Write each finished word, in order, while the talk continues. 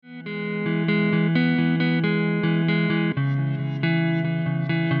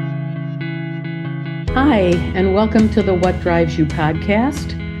Hi, and welcome to the What Drives You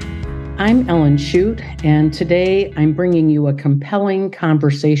podcast. I'm Ellen Shute, and today I'm bringing you a compelling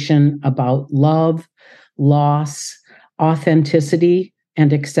conversation about love, loss, authenticity,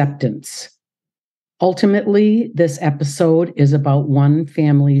 and acceptance. Ultimately, this episode is about one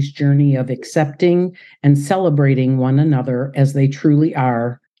family's journey of accepting and celebrating one another as they truly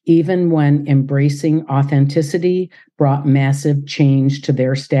are, even when embracing authenticity brought massive change to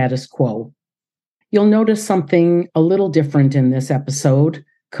their status quo. You'll notice something a little different in this episode: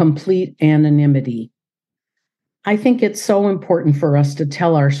 complete anonymity. I think it's so important for us to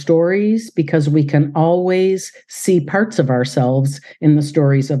tell our stories because we can always see parts of ourselves in the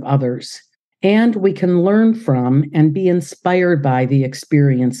stories of others. And we can learn from and be inspired by the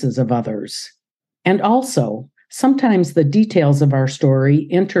experiences of others. And also, sometimes the details of our story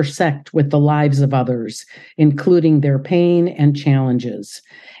intersect with the lives of others, including their pain and challenges.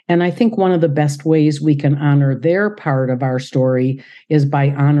 And I think one of the best ways we can honor their part of our story is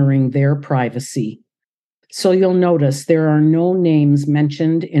by honoring their privacy. So you'll notice there are no names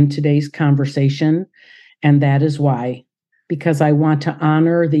mentioned in today's conversation, and that is why. Because I want to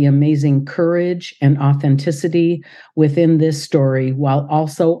honor the amazing courage and authenticity within this story while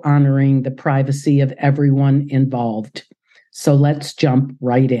also honoring the privacy of everyone involved. So let's jump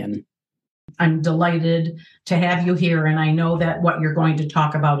right in. I'm delighted to have you here, and I know that what you're going to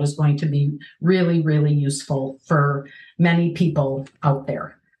talk about is going to be really, really useful for many people out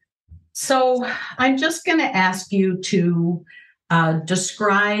there. So I'm just going to ask you to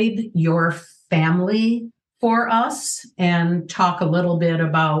describe your family for us and talk a little bit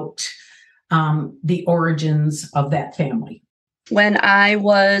about the origins of that family. When I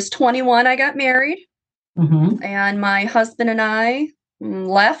was 21, I got married, and my husband and I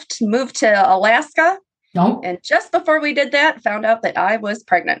moved to Alaska. And just before we did that, found out that I was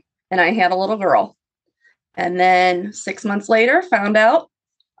pregnant and I had a little girl. And then 6 months later, found out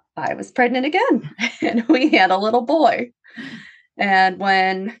I was pregnant again and we had a little boy. And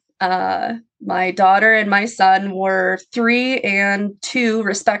when my daughter and my son were 3 and 2,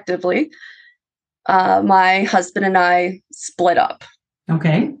 respectively, my husband and I split up.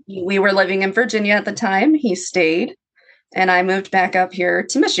 Okay. We were living in Virginia at the time. He stayed, and I moved back up here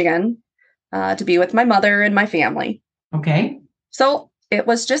to Michigan to be with my mother and my family. Okay. So it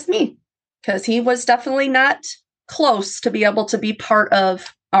was just me, because he was definitely not close to be able to be part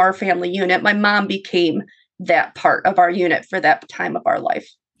of our family unit. My mom became that part of our unit for that time of our life.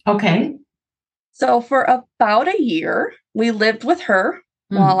 Okay. So for about a year, we lived with her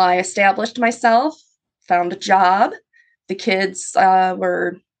while I established myself, found a job. The kids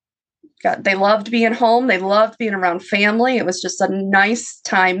they loved being home. They loved being around family. It was just a nice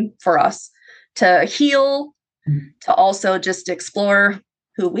time for us to heal, to also just explore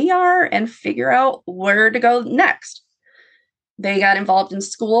who we are and figure out where to go next. They got involved in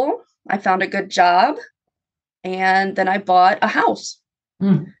school. I found a good job. And then I bought a house.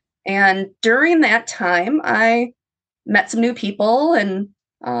 And during that time, I met some new people and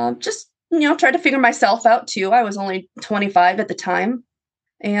just, tried to figure myself out too. I was only 25 at the time.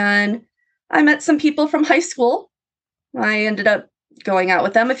 And I met some people from high school. I ended up going out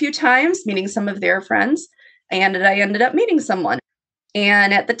with them a few times, meeting some of their friends. And I ended up meeting someone.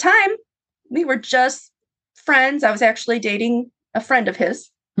 And at the time, we were just friends. I was actually dating a friend of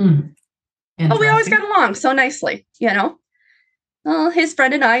his. But we always got along so nicely, Well, his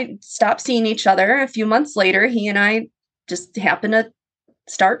friend and I stopped seeing each other. A few months later, he and I just happened to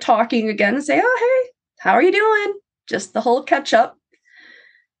start talking again and say, "Oh, hey, how are you doing?" Just the whole catch up.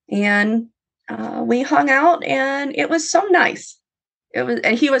 And we hung out, and it was so nice.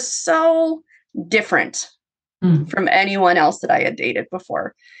 And he was so different from anyone else that I had dated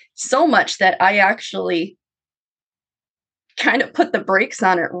before. So much that I actually kind of put the brakes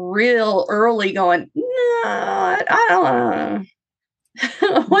on it real early, going, "No, I don't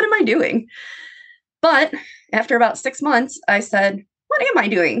what am I doing?" But after about 6 months, I said, "What am I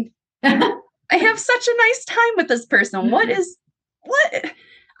doing? I have such a nice time with this person. What?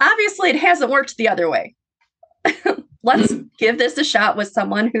 Obviously, it hasn't worked the other way. Let's give this a shot with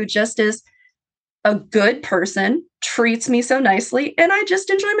someone who just is a good person, treats me so nicely, and I just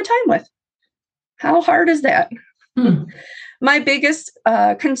enjoy my time with." How hard is that? My biggest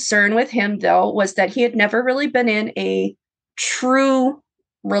concern with him, though, was that he had never really been in a true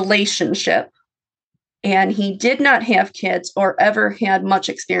relationship, and he did not have kids or ever had much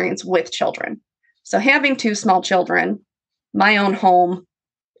experience with children. So having 2 small children, my own home,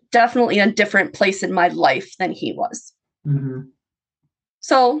 definitely a different place in my life than he was.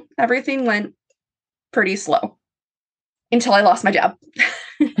 So everything went pretty slow until I lost my job.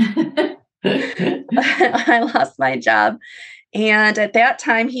 I lost my job. And at that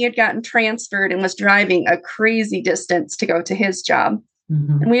time, he had gotten transferred and was driving a crazy distance to go to his job.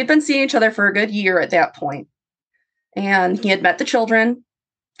 Mm-hmm. And we had been seeing each other for a good year at that point. And he had met the children.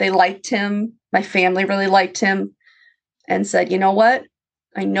 They liked him. My family really liked him and said, you know what?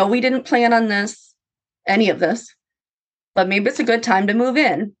 I know we didn't plan on this, any of this, but maybe it's a good time to move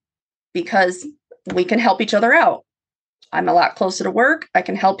in because we can help each other out. I'm a lot closer to work. I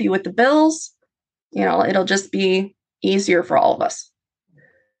can help you with the bills. You know, it'll just be easier for all of us.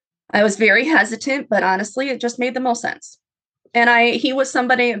 I was very hesitant, but honestly, it just made the most sense. And he was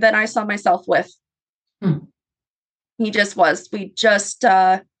somebody that I saw myself with. He just was. We just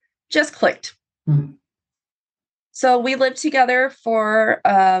clicked. So we lived together for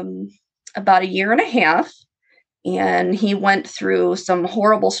about a year and a half. And he went through some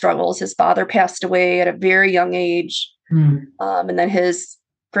horrible struggles. His father passed away at a very young age. And then his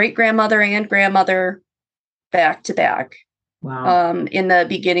great-grandmother and grandmother back to back. Wow. In the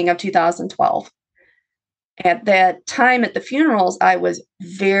beginning of 2012. At that time at the funerals, I was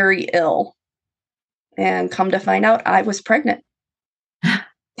very ill. And come to find out, I was pregnant.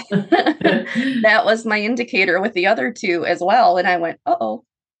 That was my indicator with the other two as well. And I went, uh-oh.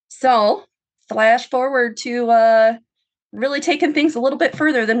 So flash forward to really taking things a little bit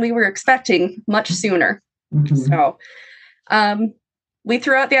further than we were expecting much sooner. So we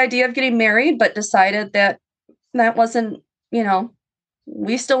threw out the idea of getting married, but decided that wasn't,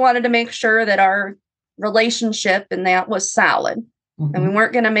 we still wanted to make sure that our relationship and that was solid. And we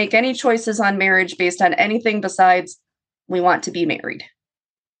weren't going to make any choices on marriage based on anything besides we want to be married.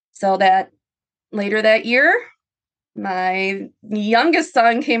 So that later that year, my youngest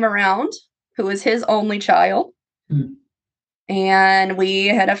son came around, who was his only child. And we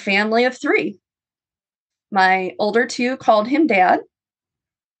had a family of 3. My older 2 called him dad.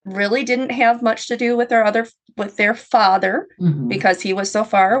 Really didn't have much to do with their father because he was so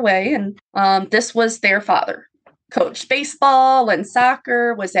far away. And this was their father. Coached baseball and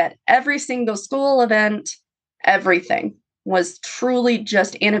soccer, was at every single school event. Everything was truly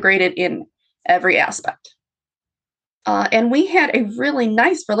just integrated in every aspect. And we had a really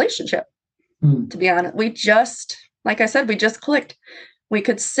nice relationship, to be honest. We just, like I said, we just clicked. We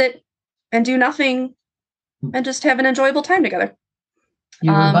could sit and do nothing and just have an enjoyable time together.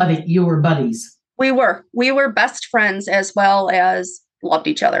 You were buddies. We were best friends as well as loved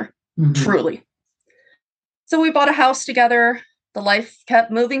each other, truly. So we bought a house together. The life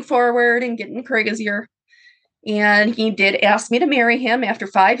kept moving forward and getting crazier. And he did ask me to marry him after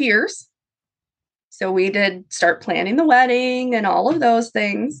 5 years. So we did start planning the wedding and all of those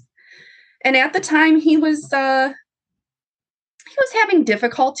things. And at the time he was having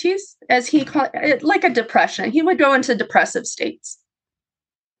difficulties, as he called it, like a depression. He would go into depressive states.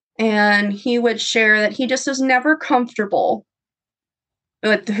 And he would share that he just was never comfortable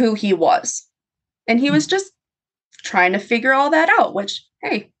with who he was. And he was just trying to figure all that out, which,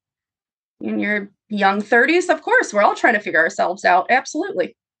 hey, in your young 30s, of course, we're all trying to figure ourselves out.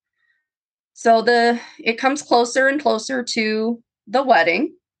 Absolutely. So it comes closer and closer to the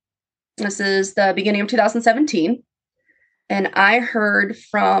wedding. This is the beginning of 2017. And I heard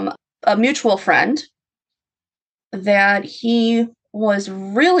from a mutual friend that he was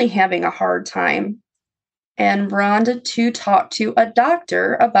really having a hard time and wanted to talk to a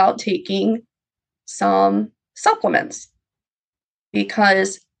doctor about taking some supplements,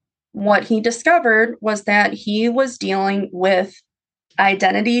 because what he discovered was that he was dealing with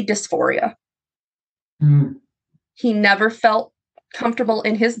identity dysphoria. He never felt comfortable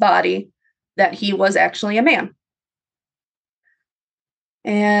in his body that he was actually a man.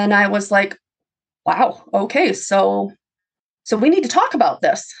 And I was like, wow, okay, so we need to talk about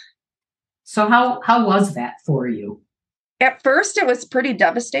this. So how was that for you? At first, it was pretty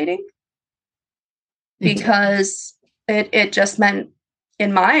devastating because it just meant,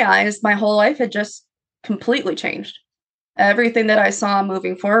 in my eyes, my whole life had just completely changed. Everything that I saw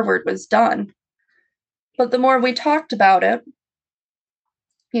moving forward was done. But the more we talked about it,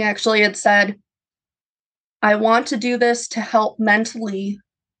 he actually had said, I want to do this to help mentally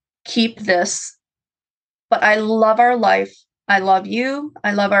keep this, but I love our life. I love you.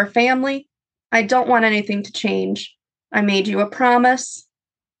 I love our family. I don't want anything to change. I made you a promise.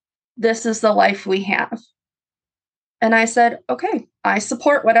 This is the life we have. And I said, okay, I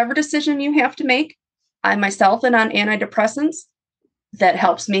support whatever decision you have to make. I myself am on antidepressants. That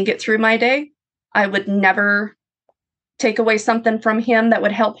helps me get through my day. I would never take away something from him that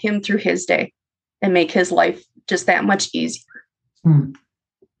would help him through his day and make his life just that much easier.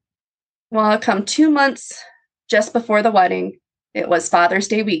 Well, come 2 months just before the wedding, it was Father's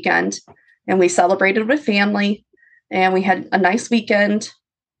Day weekend. and we celebrated with family, and we had a nice weekend.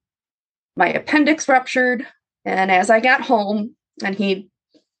 My appendix ruptured, and as I got home, and he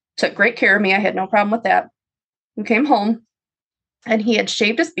took great care of me, I had no problem with that. We came home, and he had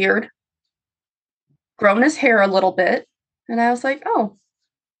shaved his beard, grown his hair a little bit, and I was like, oh,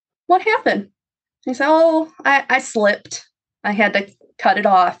 what happened? He said, oh, I slipped. I had to cut it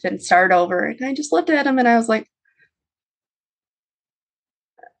off and start over. And I just looked at him and I was like,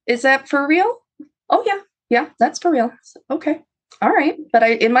 is that for real? Oh, yeah. Yeah, that's for real. Said, okay. All right. But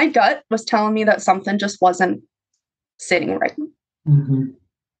in my gut was telling me that something just wasn't sitting right. Mm-hmm.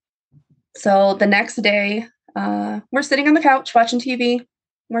 So the next day, we're sitting on the couch watching TV.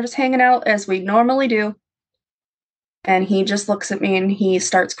 We're just hanging out as we normally do. And he just looks at me and he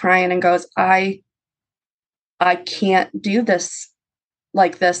starts crying and goes, I can't do this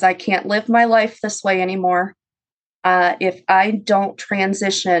like this. I can't live my life this way anymore. If I don't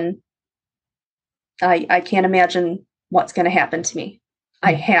transition, I can't imagine what's going to happen to me.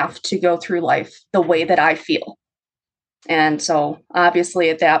 I have to go through life the way that I feel. And so obviously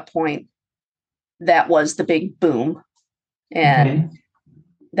at that point, that was the big boom. And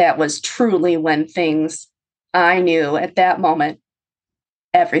that was truly when things, I knew at that moment,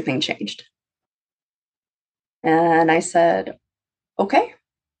 everything changed. And I said, okay,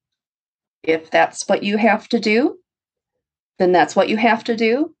 if that's what you have to do, then that's what you have to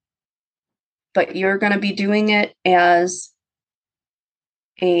do. But you're going to be doing it as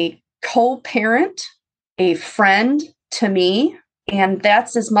a co-parent, a friend to me. And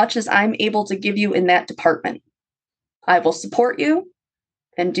that's as much as I'm able to give you in that department. I will support you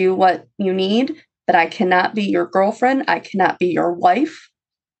and do what you need, but I cannot be your girlfriend. I cannot be your wife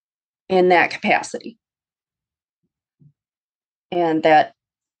in that capacity. And that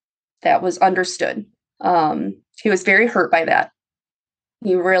was understood. He was very hurt by that.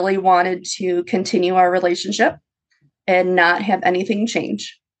 He really wanted to continue our relationship and not have anything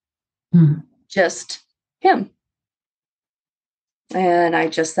change. Just him. And I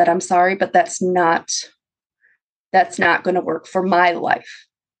just said, I'm sorry, but that's not going to work for my life.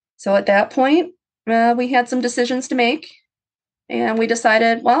 So at that point, we had some decisions to make. And we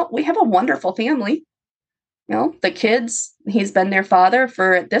decided, well, we have a wonderful family. You know, the kids, he's been their father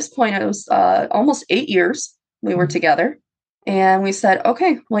for, at this point, it was almost 8 years we were together. And we said,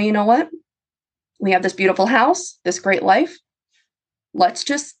 okay, well, you know what? We have this beautiful house, this great life. Let's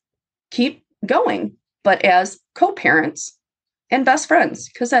just keep going, but as co-parents and best friends,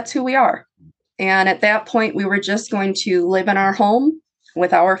 because that's who we are. And at that point, we were just going to live in our home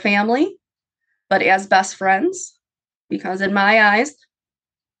with our family, but as best friends, because in my eyes,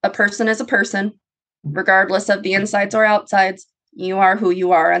 a person is a person, regardless of the insides or outsides. You are who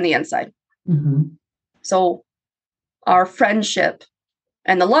you are on the inside. Mm-hmm. So our friendship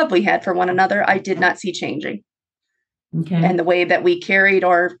and the love we had for one another, I did not see changing. Okay. And the way that we carried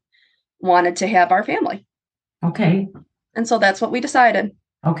or wanted to have our family. Okay. And so that's what we decided.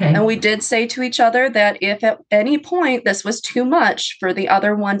 Okay. And we did say to each other that if at any point this was too much for the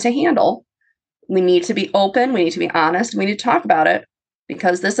other one to handle, we need to be open, we need to be honest, we need to talk about it,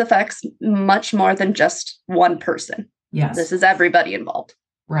 because this affects much more than just one person. Yes. This is everybody involved.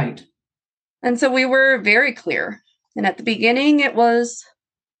 Right. And so we were very clear. And at the beginning, it was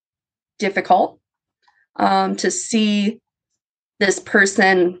difficult to see this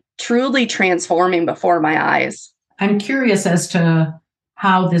person truly transforming before my eyes. I'm curious as to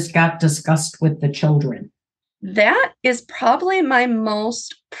how this got discussed with the children. That is probably my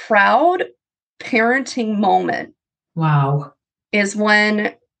most proud parenting moment. Wow. Is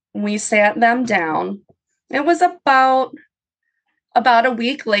when we sat them down. It was about a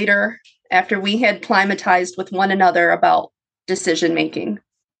week later, after we had climatized with one another about decision making.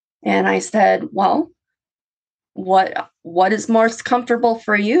 And I said, well, what is most comfortable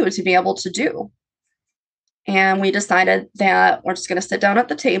for you to be able to do? And we decided that we're just going to sit down at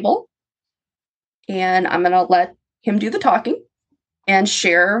the table and I'm going to let him do the talking and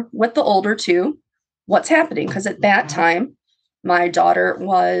share with the older two what's happening. Because at that time, my daughter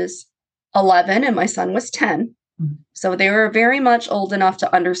was 11 and my son was 10. So they were very much old enough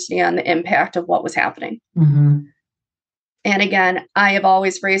to understand the impact of what was happening. Mm-hmm. And again, I have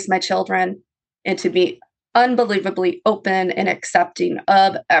always raised my children and to be unbelievably open and accepting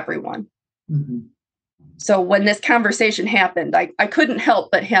of everyone. Mm-hmm. So when this conversation happened, I couldn't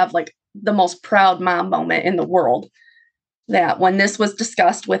help but have like the most proud mom moment in the world. That when this was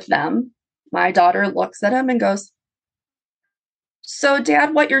discussed with them, my daughter looks at him and goes, so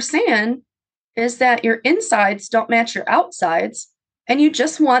Dad, what you're saying is that your insides don't match your outsides, and you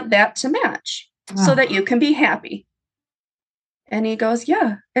just want that to match so that you can be happy. And he goes,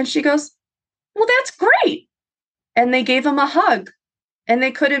 yeah. And she goes, well, that's great. And they gave him a hug, and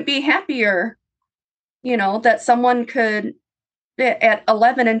they couldn't be happier, that someone could, at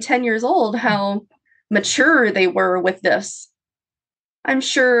 11 and 10 years old, how mature they were with this. I'm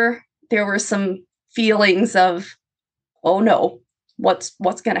sure there were some feelings of, oh no, what's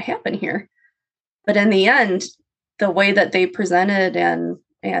going to happen here? But in the end, the way that they presented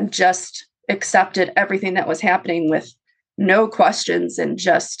and just accepted everything that was happening with no questions and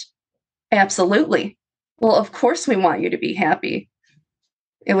just absolutely. Well, of course we want you to be happy.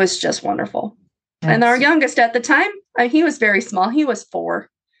 It was just wonderful. And our youngest at the time, he was very small. He was 4.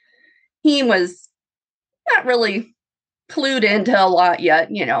 He was not really clued into a lot yet,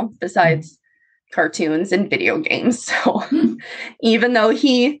 besides cartoons and video games. So even though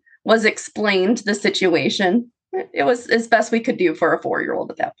he was explained the situation, it was as best we could do for a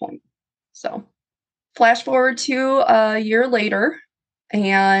 4-year-old at that point. So flash forward to a year later,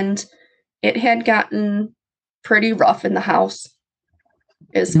 and it had gotten pretty rough in the house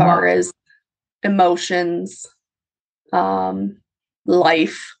as far as emotions,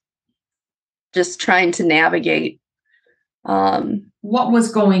 life, just trying to navigate. What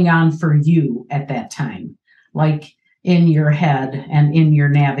was going on for you at that time? Like in your head and in your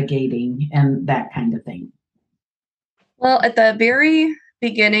navigating and that kind of thing? Well, at the very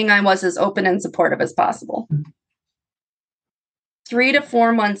beginning, I was as open and supportive as possible. 3 to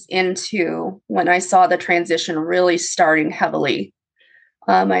 4 months into when I saw the transition really starting heavily,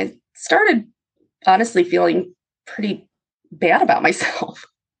 I started honestly feeling pretty bad about myself.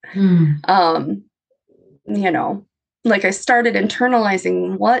 Like I started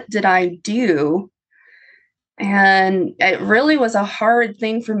internalizing, what did I do? And it really was a hard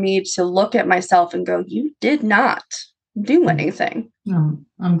thing for me to look at myself and go, you did not do anything.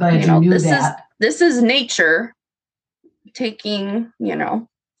 I'm glad you knew that. This is nature taking, and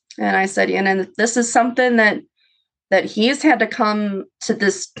I said, and this is something that he's had to come to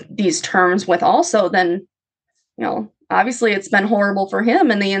these terms with also. Then, obviously it's been horrible for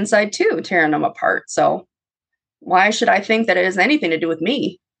him and the inside too, tearing them apart. So why should I think that it has anything to do with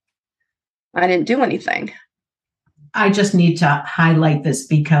me? I didn't do anything. I just need to highlight this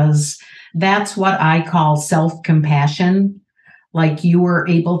because that's what I call self-compassion. Like you were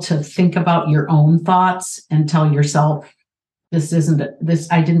able to think about your own thoughts and tell yourself,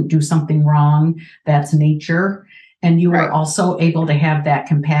 I didn't do something wrong. That's nature. And you were also able to have that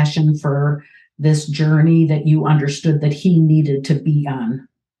compassion for this journey that you understood that he needed to be on.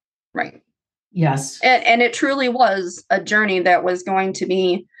 Right. Yes. And it truly was a journey that was going to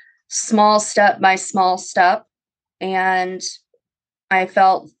be small step by small step. And I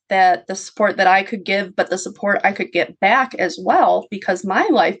felt that the support that I could give, but the support I could get back as well, because my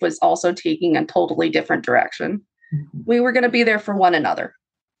life was also taking a totally different direction. We were going to be there for one another.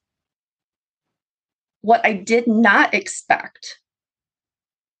 What I did not expect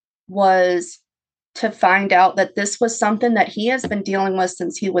was to find out that this was something that he has been dealing with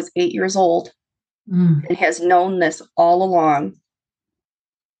since he was 8 years old and has known this all along.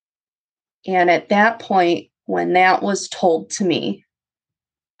 And at that point, when that was told to me,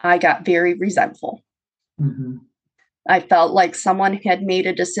 I got very resentful. I felt like someone had made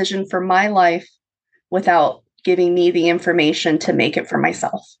a decision for my life without giving me the information to make it for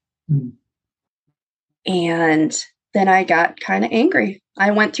myself. And then I got kind of angry.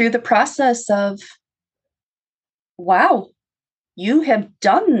 I went through the process of, wow, you have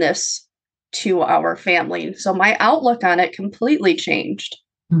done this to our family. So my outlook on it completely changed.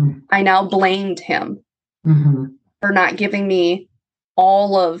 I now blamed him for not giving me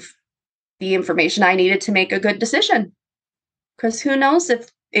all of the information I needed to make a good decision. Because who knows if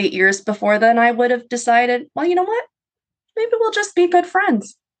 8 years before then I would have decided, well, you know what? Maybe we'll just be good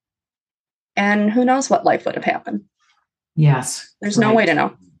friends. And who knows what life would have happened. Yes. There's no way to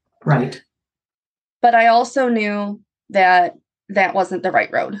know. Right. But I also knew that that wasn't the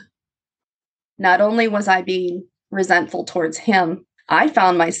right road. Not only was I being resentful towards him, I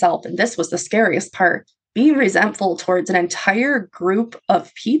found myself, and this was the scariest part, being resentful towards an entire group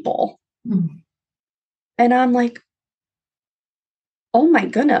of people. And I'm like, oh my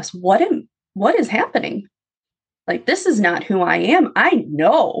goodness, what is happening? Like, this is not who I am. I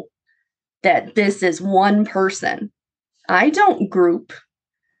know that this is one person. I don't group,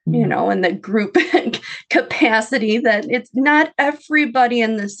 in the group capacity, that it's not everybody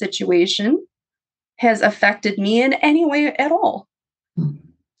in this situation has affected me in any way at all.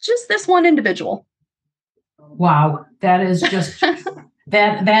 Just this one individual. Wow. That is just,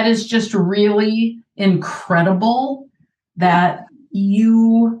 that is just really incredible that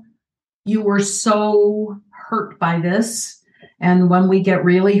you were so hurt by this And when we get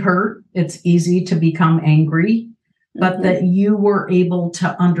really hurt, it's easy to become angry, but that you were able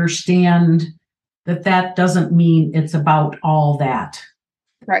to understand that that doesn't mean it's about all that.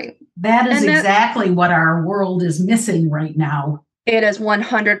 Right. That is exactly what our world is missing right now. It is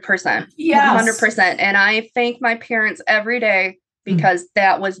 100%. Yes. 100%. And I thank my parents every day because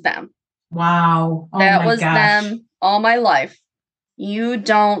that was them. Wow. Oh, that was gosh. them all my life. You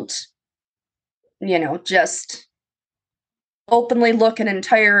don't, just openly look an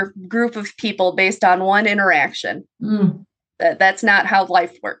entire group of people based on one interaction. That's not how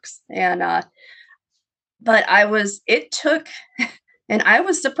life works. And, but I was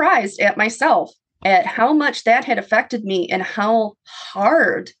surprised at myself at how much that had affected me and how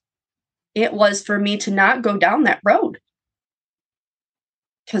hard it was for me to not go down that road.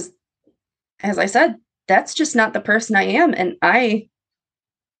 Because, as I said, that's just not the person I am. And I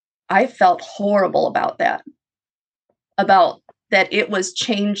felt horrible about that it was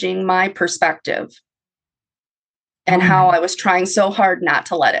changing my perspective and how I was trying so hard not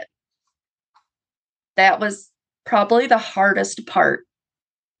to let it. That was probably the hardest part,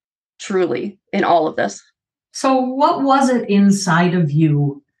 truly, in all of this. So what was it inside of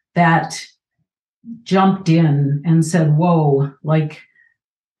you that jumped in and said, whoa, like,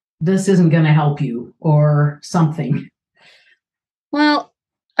 this isn't going to help you or something? Well,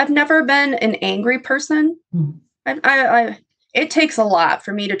 I've never been an angry person. It takes a lot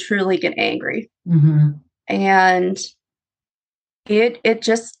for me to truly get angry. And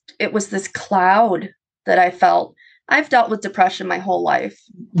it was this cloud that I felt. I've dealt with depression my whole life,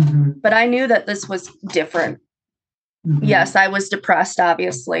 but I knew that this was different. Yes, I was depressed,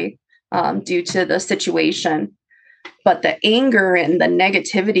 obviously, due to the situation, but the anger and the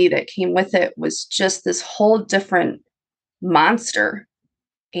negativity that came with it was just this whole different monster.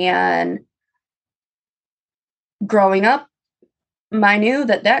 And growing up, I knew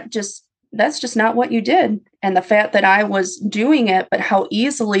that's just not what you did. And the fact that I was doing it, but how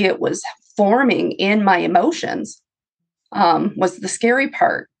easily it was forming in my emotions, was the scary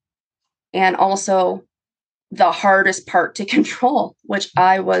part. And also the hardest part to control, which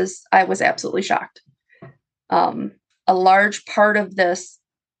I was absolutely shocked. A large part of this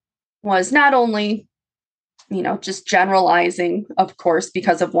was not only, just generalizing, of course,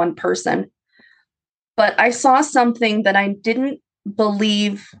 because of one person, but I saw something that I didn't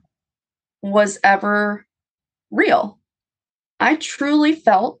believe was ever real. I truly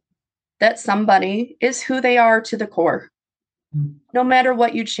felt that somebody is who they are to the core. No matter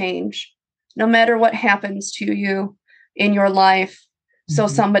what you change, no matter what happens to you in your life. So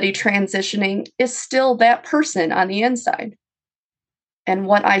somebody transitioning is still that person on the inside. And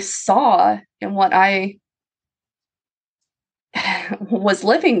what I saw and what I was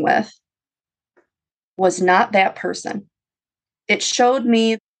living with was not that person. It showed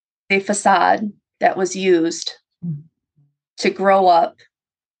me a facade that was used to grow up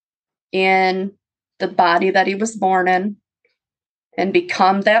in the body that he was born in and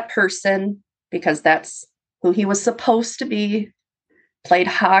become that person because that's who he was supposed to be. Played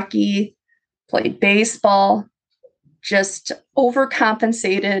hockey, played baseball, just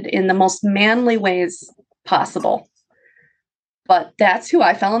overcompensated in the most manly ways possible. But that's who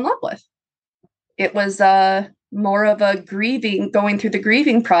I fell in love with. It was more of a going through the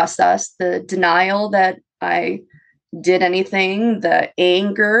grieving process, the denial that I did anything, the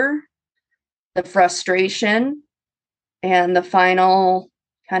anger, the frustration, and the final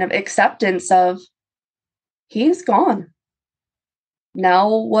kind of acceptance of he's gone.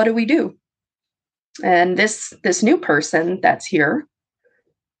 Now what do we do? And this new person that's here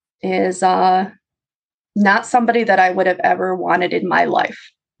is not somebody that I would have ever wanted in my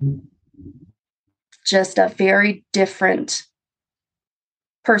life. Just a very different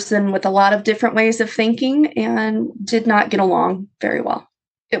person with a lot of different ways of thinking and did not get along very well.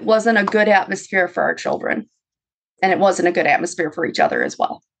 It wasn't a good atmosphere for our children, and it wasn't a good atmosphere for each other as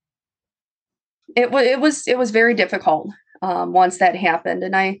well. It was very difficult once that happened,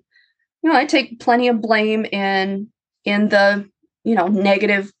 and I take plenty of blame in the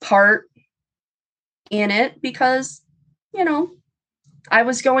negative part in it because I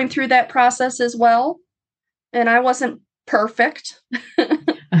was going through that process as well, and I wasn't perfect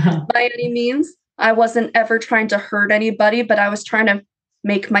by any means. I wasn't ever trying to hurt anybody, but I was trying to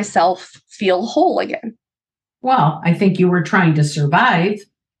make myself feel whole again. Well, I think you were trying to survive.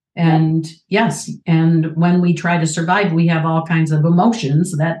 And yes, and when we try to survive, we have all kinds of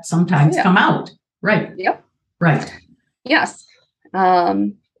emotions that sometimes come out. Right. Yep. Right. Yes.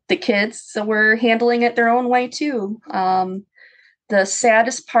 The kids were handling it their own way too. The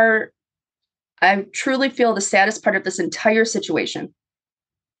saddest part, I truly feel the saddest part of this entire situation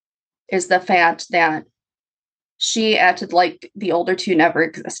is the fact that she acted like the older two never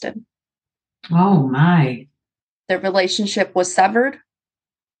existed. Oh, my. Their relationship was severed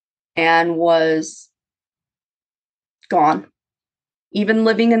and was gone. Even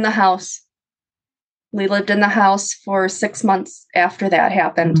living in the house. We lived in the house for 6 months after that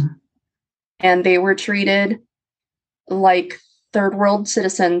happened. Mm-hmm. And they were treated like third world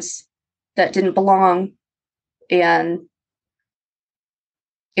citizens that didn't belong. And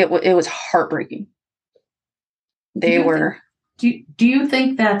it was heartbreaking. They were. Do you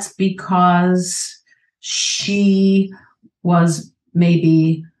think that's because she was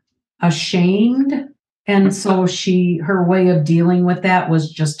maybe ashamed? And so her way of dealing with that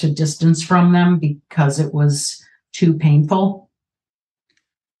was just to distance from them because it was too painful?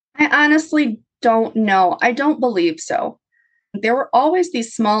 I honestly don't know. I don't believe so. There were always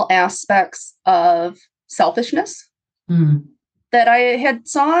these small aspects of selfishness that I had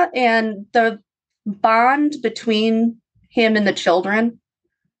saw, and the bond between him and the children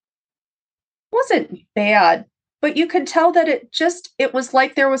wasn't bad, but you could tell that it was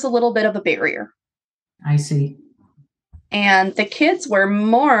like there was a little bit of a barrier. I see. And the kids were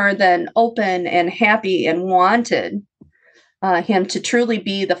more than open and happy and wanted him to truly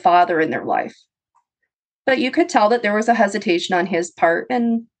be the father in their life. But you could tell that there was a hesitation on his part,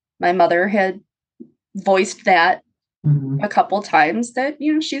 and my mother had voiced that a couple times that,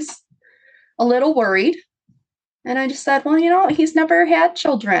 she's a little worried. And I just said, well, he's never had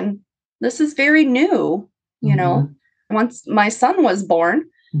children. This is very new, Once my son was born,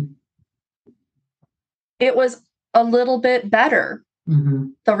 it was a little bit better,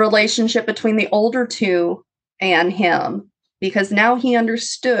 the relationship between the older two and him, because now he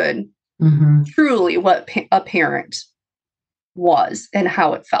understood truly what a parent was and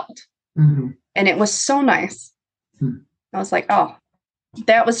how it felt. And it was so nice. I was like, oh,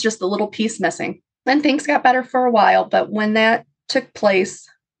 that was just a little piece missing. Then things got better for a while, but when that took place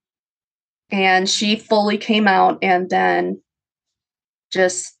and she fully came out and then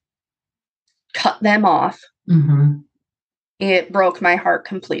just cut them off, it broke my heart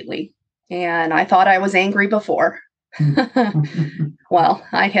completely. And I thought I was angry before. Well,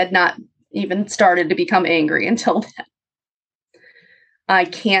 I had not even started to become angry until then. I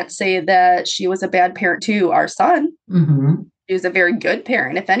can't say that she was a bad parent to our son. She was a very good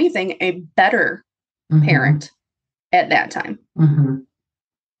parent. If anything, a better parent at that time.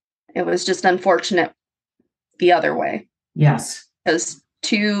 It was just unfortunate the other way. Yes. Because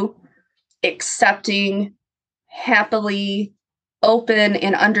two accepting, happily open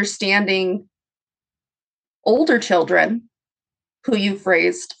and understanding older children who you've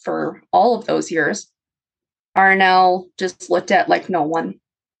raised for all of those years are now just looked at like no one.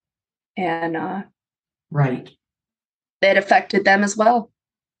 And right. That affected them as well.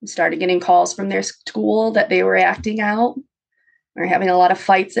 We started getting calls from their school that they were acting out. We were having a lot of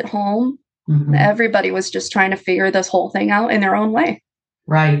fights at home. Everybody was just trying to figure this whole thing out in their own way.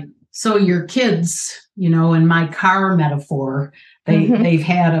 Right. So your kids, in my car metaphor, they've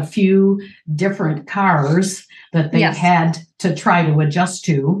had a few different cars that they've had to try to adjust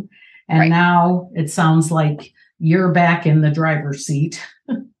to. And now it sounds like you're back in the driver's seat.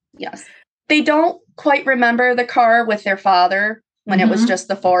 Yes. They don't quite remember the car with their father when it was just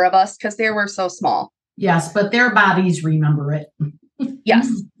the four of us because they were so small. Yes, but their bodies remember it. Yes.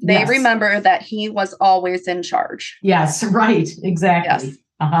 They remember that he was always in charge. Yes, right. Exactly.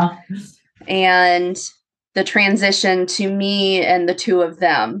 Yes. And the transition to me and the two of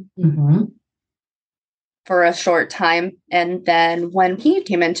them for a short time. And then when he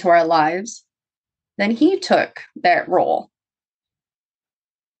came into our lives, then he took that role.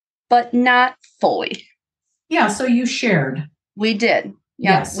 But not fully. Yeah, so you shared. We did.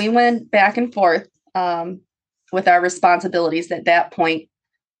 Yes. We went back and forth with our responsibilities at that point,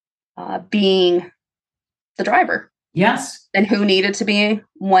 being the driver. Yes. And who needed to be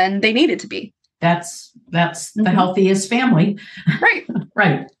when they needed to be. That's the healthiest family. Right.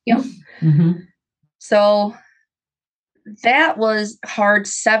 Right. Yeah. So that was hard,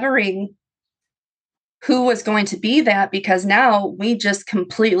 severing who was going to be that, because now we just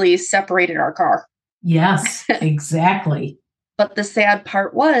completely separated our car. Yes, exactly. But the sad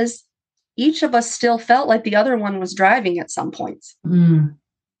part was each of us still felt like the other one was driving at some points.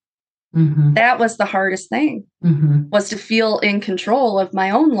 That was the hardest thing, was to feel in control of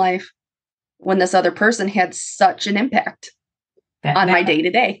my own life when this other person had such an impact on my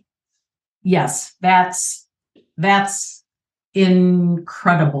day-to-day. Yes, that's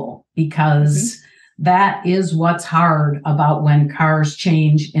incredible, because that is what's hard about when cars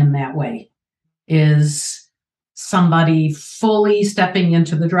change in that way. is somebody fully stepping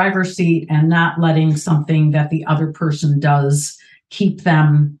into the driver's seat and not letting something that the other person does keep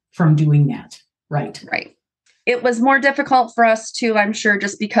them from doing that. Right. Right. It was more difficult for us too, I'm sure,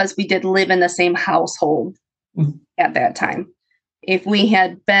 just because we did live in the same household at that time. If we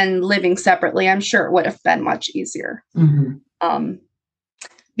had been living separately, I'm sure it would have been much easier.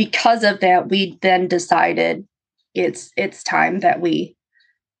 Because of that, we then decided it's time that we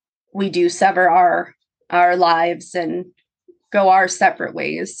do sever our lives and go our separate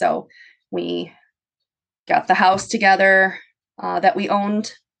ways. So we got the house together that we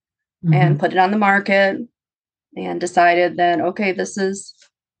owned and put it on the market and decided that, okay, this is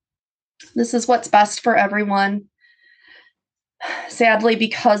what's best for everyone. Sadly,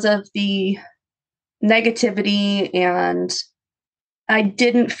 because of the negativity, and I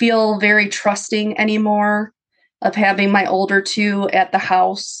didn't feel very trusting anymore of having my older two at the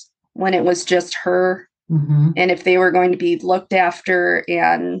house when it was just her. And if they were going to be looked after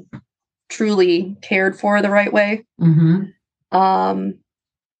and truly cared for the right way,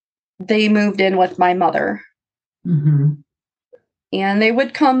 they moved in with my mother. And they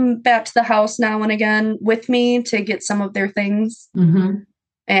would come back to the house now and again with me to get some of their things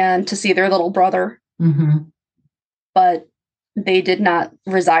and to see their little brother. But they did not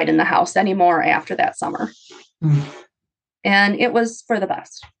reside in the house anymore after that summer. And it was for the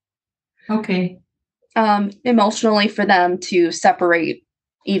best. Okay. Emotionally for them to separate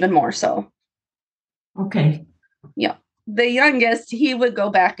even more so. Okay. Yeah. The youngest, he would go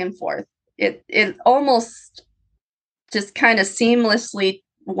back and forth. It almost just kind of seamlessly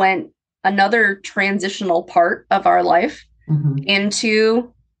went another transitional part of our life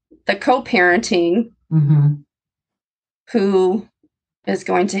into the co-parenting, who is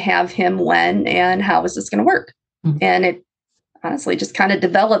going to have him when and how is this going to work? And it honestly just kind of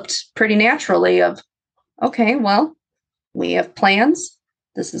developed pretty naturally of, okay, well, we have plans.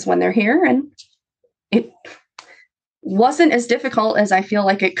 This is when they're here. And it wasn't as difficult as I feel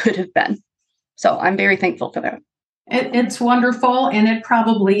like it could have been. So I'm very thankful for that. It's wonderful, and it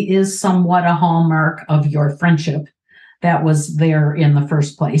probably is somewhat a hallmark of your friendship that was there in the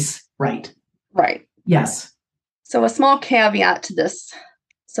first place, right? Right. Yes. So a small caveat to this.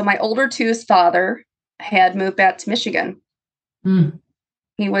 So my older two's father had moved back to Michigan.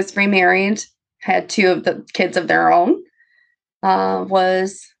 He was remarried, had two of the kids of their own,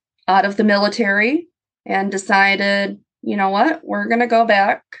 was out of the military, and decided, you know what, we're going to go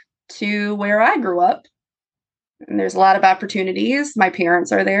back to where I grew up. And there's a lot of opportunities. My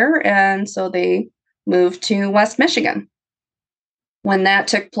parents are there. And so they moved to West Michigan. When that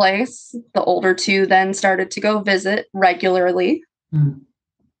took place, the older two then started to go visit regularly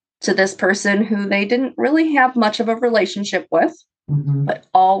to this person who they didn't really have much of a relationship with, but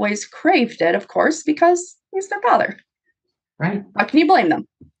always craved it, of course, because he's their father. Right. How can you blame them?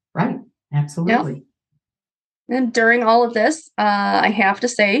 Right. Absolutely. Yeah. And during all of this, I have to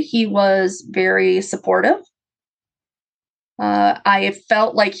say he was very supportive. I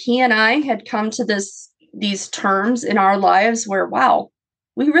felt like he and I had come to these terms in our lives where, wow,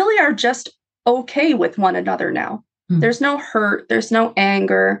 we really are just okay with one another now. There's no hurt. There's no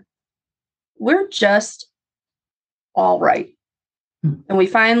anger. We're just all right. And we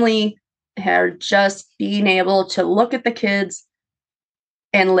finally are just being able to look at the kids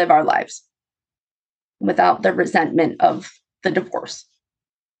and live our lives without the resentment of the divorce.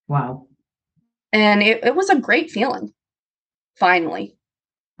 Wow. And it was a great feeling. Finally.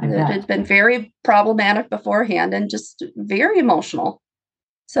 It had been very problematic beforehand and just very emotional.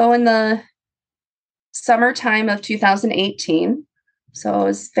 So in the summertime of 2018, so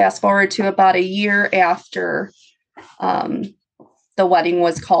as fast forward to about a year after the wedding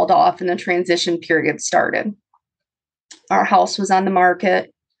was called off and the transition period started, our house was on the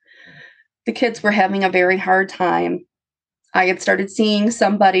market. The kids were having a very hard time. I had started seeing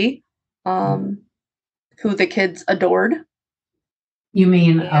somebody who the kids adored. You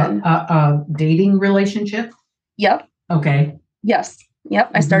mean a dating relationship? Yep. Okay. Yes.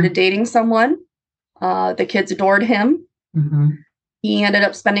 Yep. I started dating someone. The kids adored him. He ended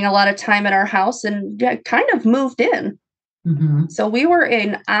up spending a lot of time at our house and kind of moved in. So we were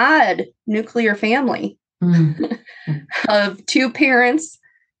an odd nuclear family of two parents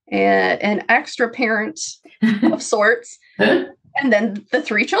and an extra parent of sorts, and then the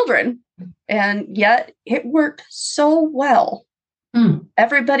three children. And yet it worked so well.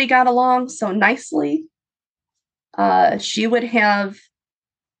 Everybody got along so nicely. She would have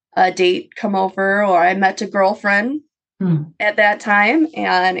a date come over, or I met a girlfriend at that time,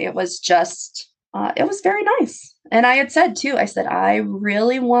 and it was just, it was very nice. And I had said too, I said, I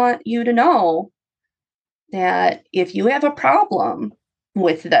really want you to know that if you have a problem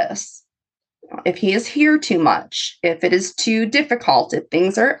with this, if he is here too much, if it is too difficult, if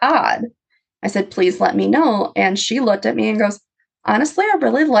things are odd, I said, please let me know. And she looked at me and goes, honestly, I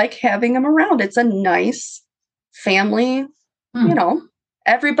really like having him around. It's a nice family,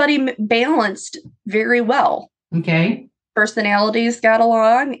 everybody balanced very well. Okay. Personalities got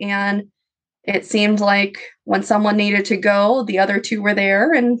along, and it seemed like when someone needed to go, the other two were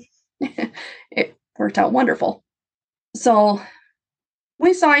there, and it worked out wonderful. So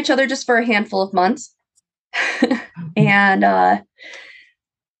we saw each other just for a handful of months. And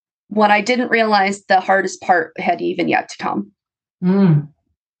what I didn't realize, the hardest part had even yet to come.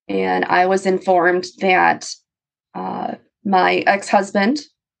 And I was informed that my ex-husband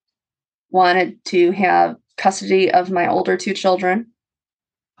wanted to have custody of my older two children.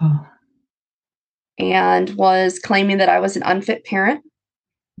 And was claiming that I was an unfit parent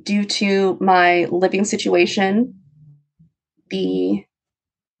due to my living situation. The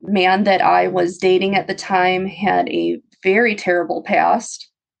man that I was dating at the time had a very terrible past,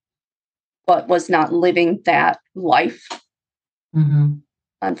 but was not living that life.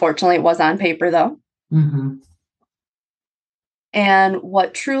 Unfortunately, it was on paper, though. And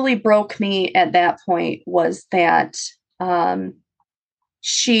what truly broke me at that point was that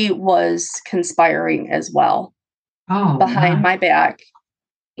she was conspiring as well behind my back.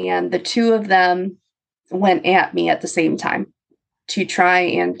 And the two of them went at me at the same time to try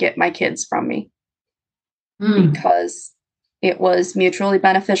and get my kids from me because it was mutually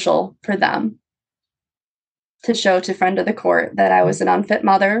beneficial for them to show to friend of the court that I was an unfit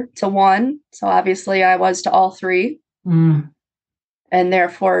mother to one. So obviously I was to all three. And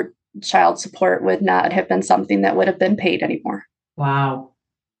therefore child support would not have been something that would have been paid anymore. Wow.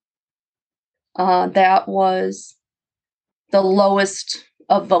 That was the lowest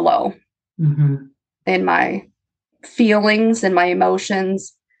of the low in my feelings and my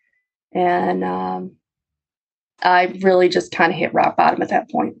emotions. And I really just kind of hit rock bottom at that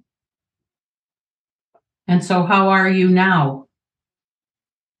point. And so how are you now?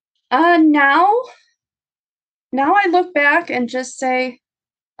 Now I look back and just say,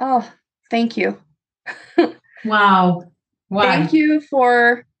 oh, thank you. Wow. Why? Thank you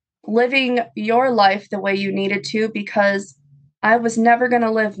for living your life the way you needed to, because I was never going to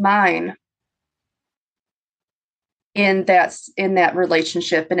live mine in that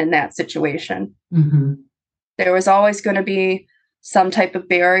relationship and in that situation. There was always going to be some type of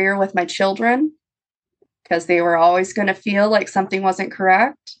barrier with my children because they were always going to feel like something wasn't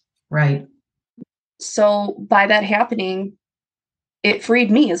correct. Right. So by that happening, it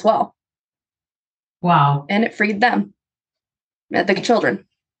freed me as well. Wow. And it freed them, the children.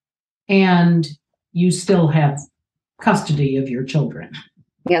 And you still have custody of your children?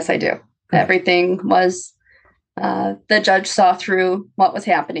 Yes, I do. Good. Everything was, the judge saw through what was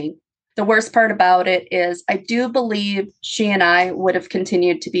happening. The worst part about it is I do believe she and I would have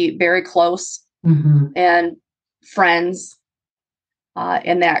continued to be very close and friends.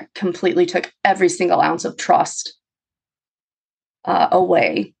 And that completely took every single ounce of trust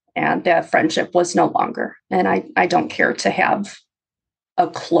away. And that friendship was no longer. And I don't care to have a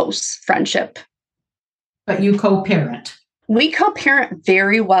close friendship. But you co-parent. We co-parent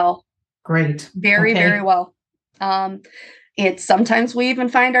very well. Great. Very, very well. It's sometimes we even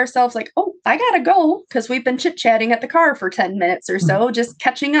find ourselves like, oh, I gotta go because we've been chit-chatting at the car for 10 minutes or so, just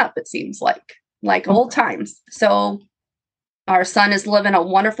catching up, it seems like old times. So our son is living a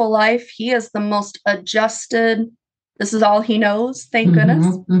wonderful life. He is the most adjusted. This is all he knows, thank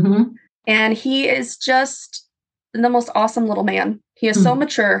goodness. And he is just the most awesome little man. He is so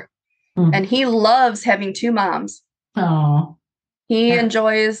mature, and he loves having two moms. Oh, he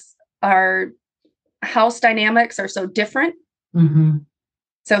enjoys our house dynamics are so different.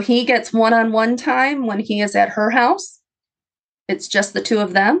 So he gets one-on-one time when he is at her house. It's just the two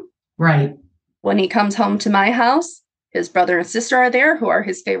of them. Right. When he comes home to my house, his brother and sister are there, who are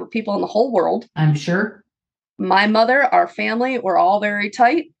his favorite people in the whole world. I'm sure. My mother, our family, we're all very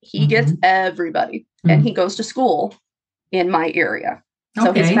tight. He gets everybody, and he goes to school in my area.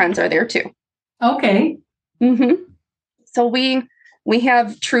 So his friends are there too. Okay. So we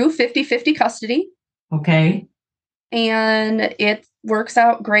have true 50-50 custody. Okay. And it works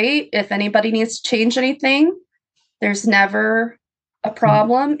out great. If anybody needs to change anything, there's never a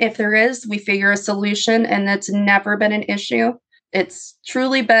problem. If there is, we figure a solution, and it's never been an issue. It's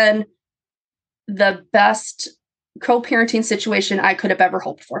truly been the best co-parenting situation I could have ever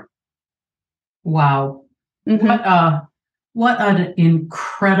hoped for. Wow. What an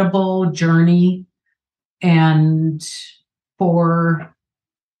incredible journey. And for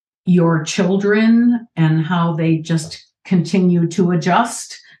your children and how they just continue to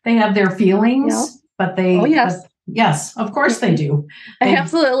adjust. They have their feelings, but yes, of course they do.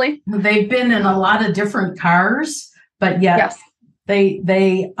 Absolutely. They've been in a lot of different cars, but yet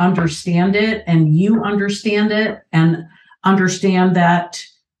they understand it, and you understand it, and understand that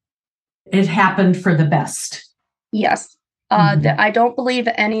it happened for the best. Yes. I don't believe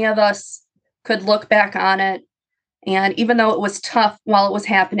any of us could look back on it. And even though it was tough while it was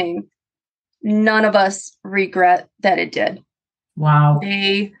happening, none of us regret that it did. Wow.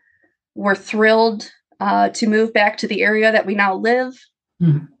 They were thrilled to move back to the area that we now live,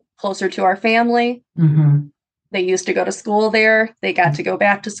 closer to our family. Mm-hmm. They used to go to school there. They got to go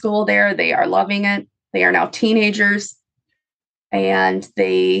back to school there. They are loving it. They are now teenagers, and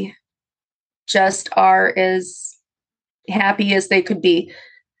they just are as happy as they could be.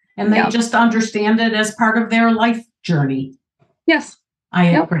 And they just understand it as part of their life journey. Yes. I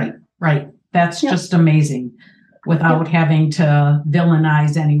agree. Right. That's just amazing, without having to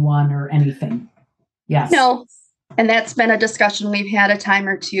villainize anyone or anything. Yes. No. And that's been a discussion we've had a time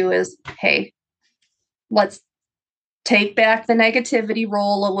or two is, hey, let's take back the negativity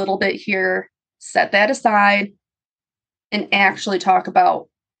role a little bit here, set that aside, and actually talk about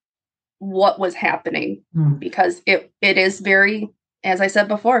what was happening. Because it is very, as I said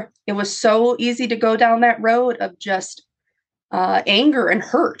before, it was so easy to go down that road of just anger and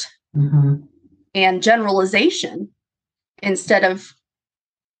hurt and generalization instead of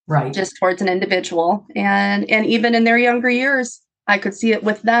just towards an individual. And even in their younger years, I could see it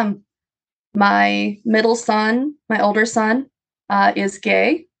with them. My middle son, my older son, is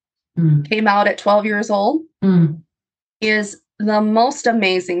gay, came out at 12 years old, is the most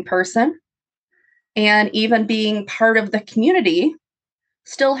amazing person. And even being part of the community,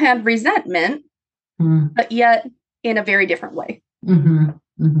 still had resentment, but yet in a very different way.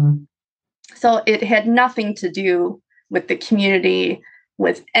 So it had nothing to do with the community,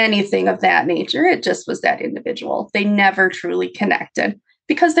 with anything of that nature. It just was that individual. They never truly connected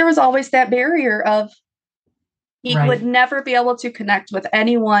because there was always that barrier of he would never be able to connect with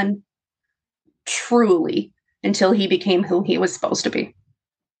anyone truly until he became who he was supposed to be.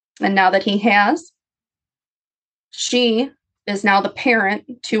 And now that he has, she is now the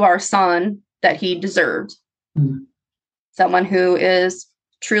parent to our son that he deserved. Someone who is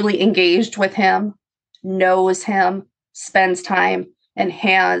truly engaged with him, knows him, spends time, and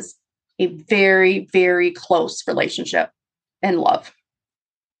has a very, very close relationship and love.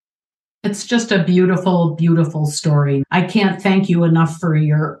 It's just a beautiful, beautiful story. I can't thank you enough for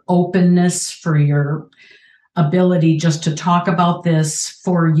your openness, for your ability just to talk about this,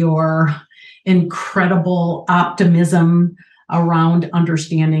 for your incredible optimism around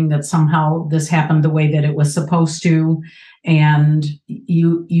understanding that somehow this happened the way that it was supposed to. And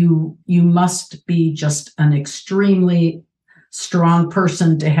you must be just an extremely strong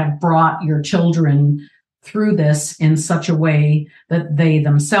person to have brought your children through this in such a way that they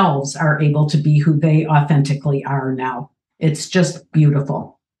themselves are able to be who they authentically are now. It's just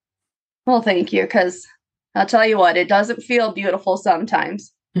beautiful. Well, thank you, because I'll tell you what, it doesn't feel beautiful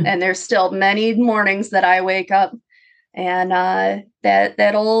sometimes. And there's still many mornings that I wake up and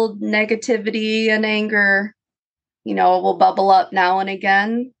that old negativity and anger, will bubble up now and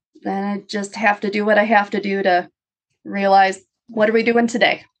again. And I just have to do what I have to do to realize, what are we doing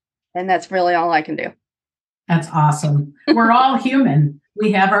today? And that's really all I can do. That's awesome. We're all human.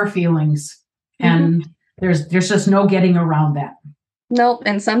 We have our feelings, and there's just no getting around that. Nope.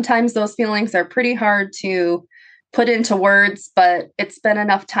 And sometimes those feelings are pretty hard to put into words, but it's been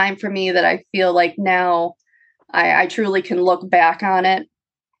enough time for me that I feel like now I truly can look back on it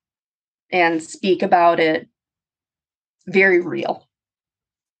and speak about it. Very real.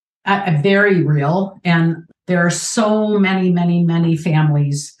 Very real. And there are so many, many, many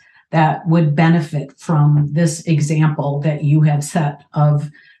families that would benefit from this example that you have set of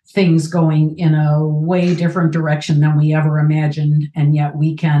things going in a way different direction than we ever imagined. And yet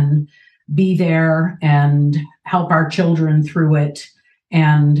we can be there and help our children through it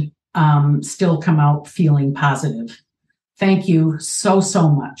and still come out feeling positive. Thank you so, so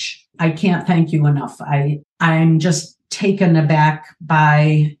much. I can't thank you enough. I'm just taken aback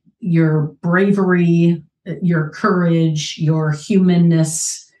by your bravery, your courage, your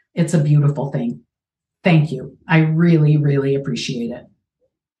humanness. It's a beautiful thing. Thank you. I really, really appreciate it.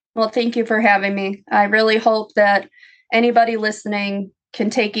 Well, thank you for having me. I really hope that anybody listening can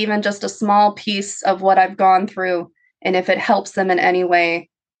take even just a small piece of what I've gone through. And if it helps them in any way,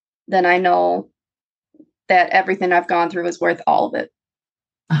 then I know that everything I've gone through is worth all of it.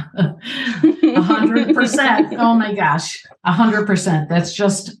 100%. Oh my gosh. 100%. That's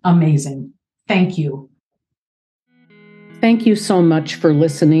just amazing. Thank you. Thank you so much for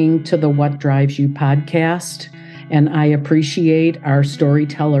listening to the What Drives You podcast. And I appreciate our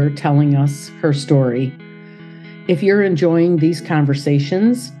storyteller telling us her story. If you're enjoying these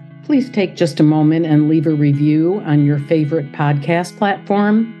conversations, please take just a moment and leave a review on your favorite podcast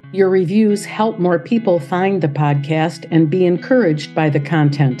platform. Your reviews help more people find the podcast and be encouraged by the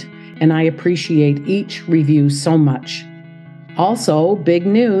content, and I appreciate each review so much. Also, big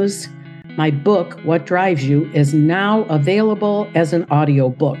news, my book, What Drives You, is now available as an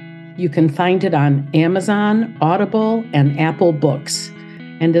audiobook. You can find it on Amazon, Audible, and Apple Books.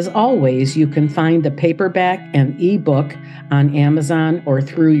 And as always, you can find the paperback and ebook on Amazon or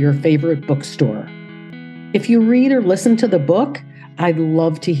through your favorite bookstore. If you read or listen to the book, I'd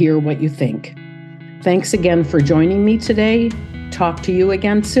love to hear what you think. Thanks again for joining me today. Talk to you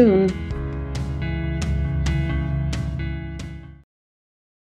again soon.